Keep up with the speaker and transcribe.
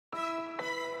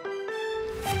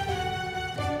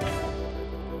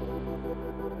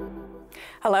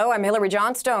Hello, I'm Hilary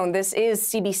Johnstone. This is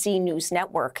CBC News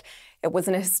Network. It was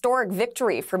an historic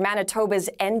victory for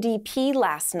Manitoba's NDP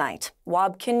last night.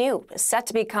 Wab Kinew is set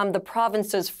to become the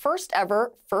province's first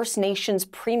ever First Nations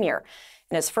Premier.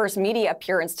 In his first media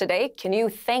appearance today,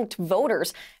 Kinew thanked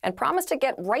voters and promised to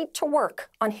get right to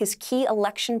work on his key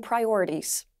election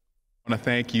priorities. I want to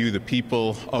thank you, the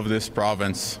people of this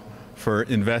province, for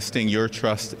investing your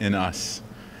trust in us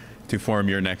to form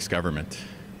your next government.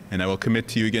 And I will commit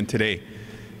to you again today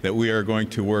that we are going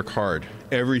to work hard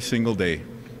every single day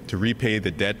to repay the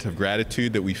debt of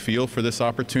gratitude that we feel for this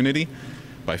opportunity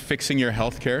by fixing your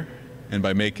health care and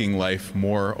by making life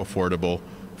more affordable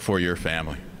for your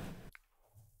family.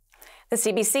 The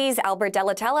CBC's Albert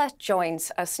Delitala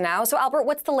joins us now. So Albert,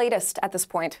 what's the latest at this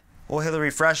point? Well,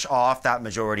 Hilary, fresh off that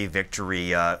majority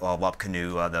victory, Wab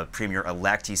Kinew, the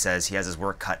Premier-elect, he says he has his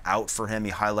work cut out for him.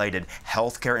 He highlighted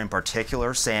healthcare in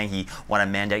particular, saying he won a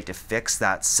mandate to fix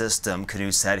that system.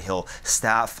 Kinew said he'll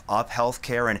staff up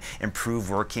healthcare and improve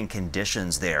working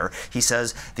conditions there. He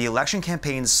says the election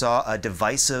campaign saw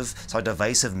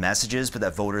divisive messages, but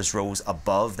that voters rose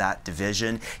above that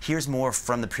division. Here's more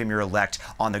from the Premier-elect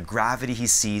on the gravity he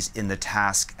sees in the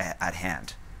task at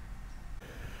hand.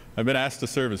 I've been asked to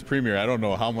serve as Premier. I don't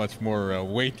know how much more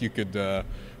weight you could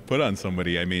put on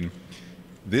somebody. I mean,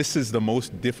 this is the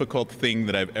most difficult thing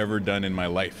that I've ever done in my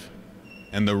life,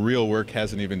 and the real work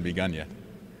hasn't even begun yet.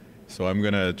 So I'm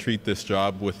going to treat this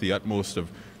job with the utmost of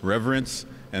reverence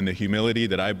and the humility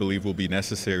that I believe will be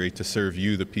necessary to serve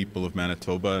you, the people of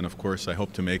Manitoba, and of course I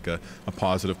hope to make a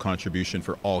positive contribution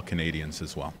for all Canadians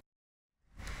as well.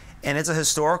 And it's a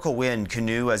historical win.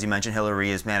 Kinew, as you mentioned, Hilary,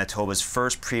 is Manitoba's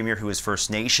first Premier who is First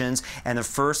Nations and the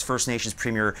first First Nations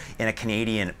Premier in a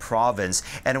Canadian province.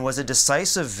 And it was a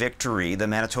decisive victory, the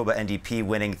Manitoba NDP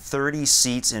winning 30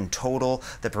 seats in total.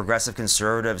 The Progressive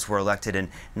Conservatives were elected in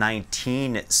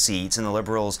 19 seats, and the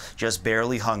Liberals just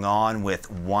barely hung on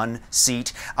with 1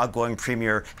 seat. Outgoing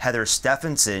Premier Heather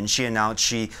Stephenson, she announced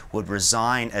she would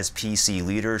resign as PC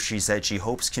leader. She said she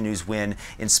hopes Kinew's win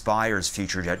inspires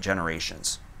future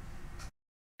generations.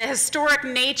 The historic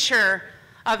nature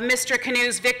of Mr.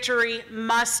 Kinew's victory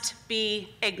must be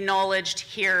acknowledged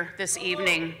here this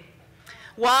evening.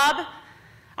 Wab,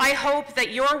 I hope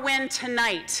that your win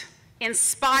tonight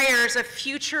inspires a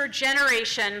future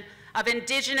generation of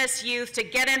Indigenous youth to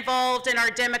get involved in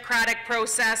our democratic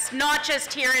process, not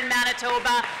just here in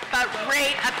Manitoba, but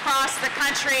right across the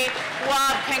country.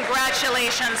 Wab,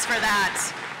 congratulations for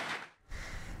that.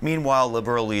 Meanwhile,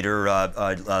 Liberal leader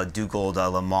Dougald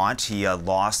Lamont, he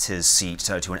lost his seat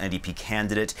to an NDP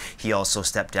candidate. He also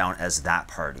stepped down as that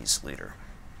party's leader.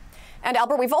 And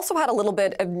Albert, we've also had a little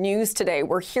bit of news today.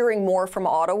 We're hearing more from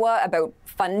Ottawa about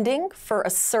funding for a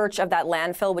search of that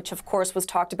landfill, which of course was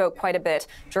talked about quite a bit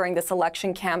during this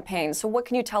election campaign. So what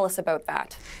can you tell us about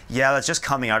that? Yeah, that's just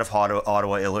coming out of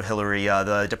Ottawa, Hilary.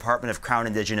 The Department of Crown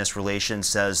Indigenous Relations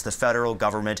says the federal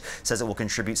government says it will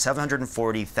contribute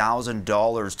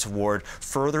 $740,000 toward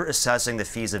further assessing the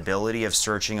feasibility of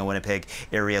searching a Winnipeg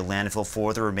area landfill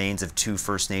for the remains of 2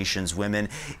 First Nations women.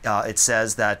 It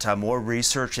says that more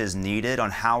research is needed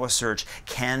on how a search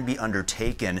can be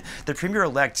undertaken. The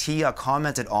Premier-elect, he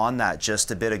commented on that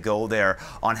just a bit ago there,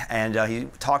 and he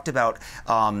talked about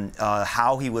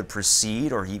how he would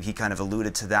proceed, or he kind of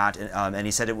alluded to that, and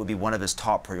he said it would be one of his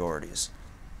top priorities.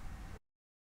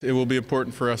 It will be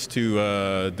important for us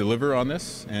to deliver on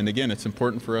this, and again, it's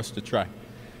important for us to try.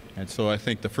 And so I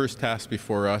think the first task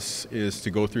before us is to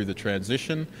go through the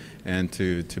transition and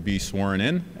to be sworn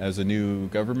in as a new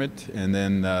government, and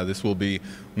then this will be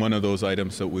one of those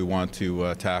items that we want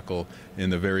to tackle in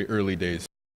the very early days.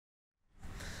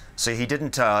 So he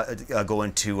didn't go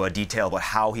into detail about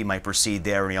how he might proceed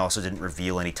there, and he also didn't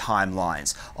reveal any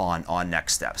timelines on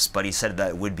next steps, but he said that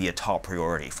it would be a top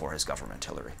priority for his government,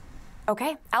 Hilary.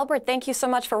 Okay. Albert, thank you so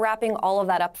much for wrapping all of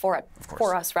that up for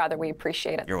us. We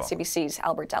appreciate it. You're welcome. CBC's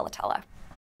Albert Delitala.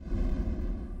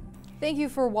 Thank you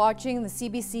for watching the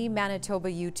CBC Manitoba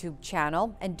YouTube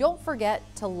channel. And don't forget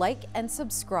to like and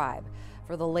subscribe.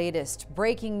 For the latest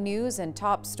breaking news and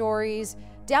top stories,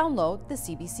 download the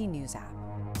CBC News app.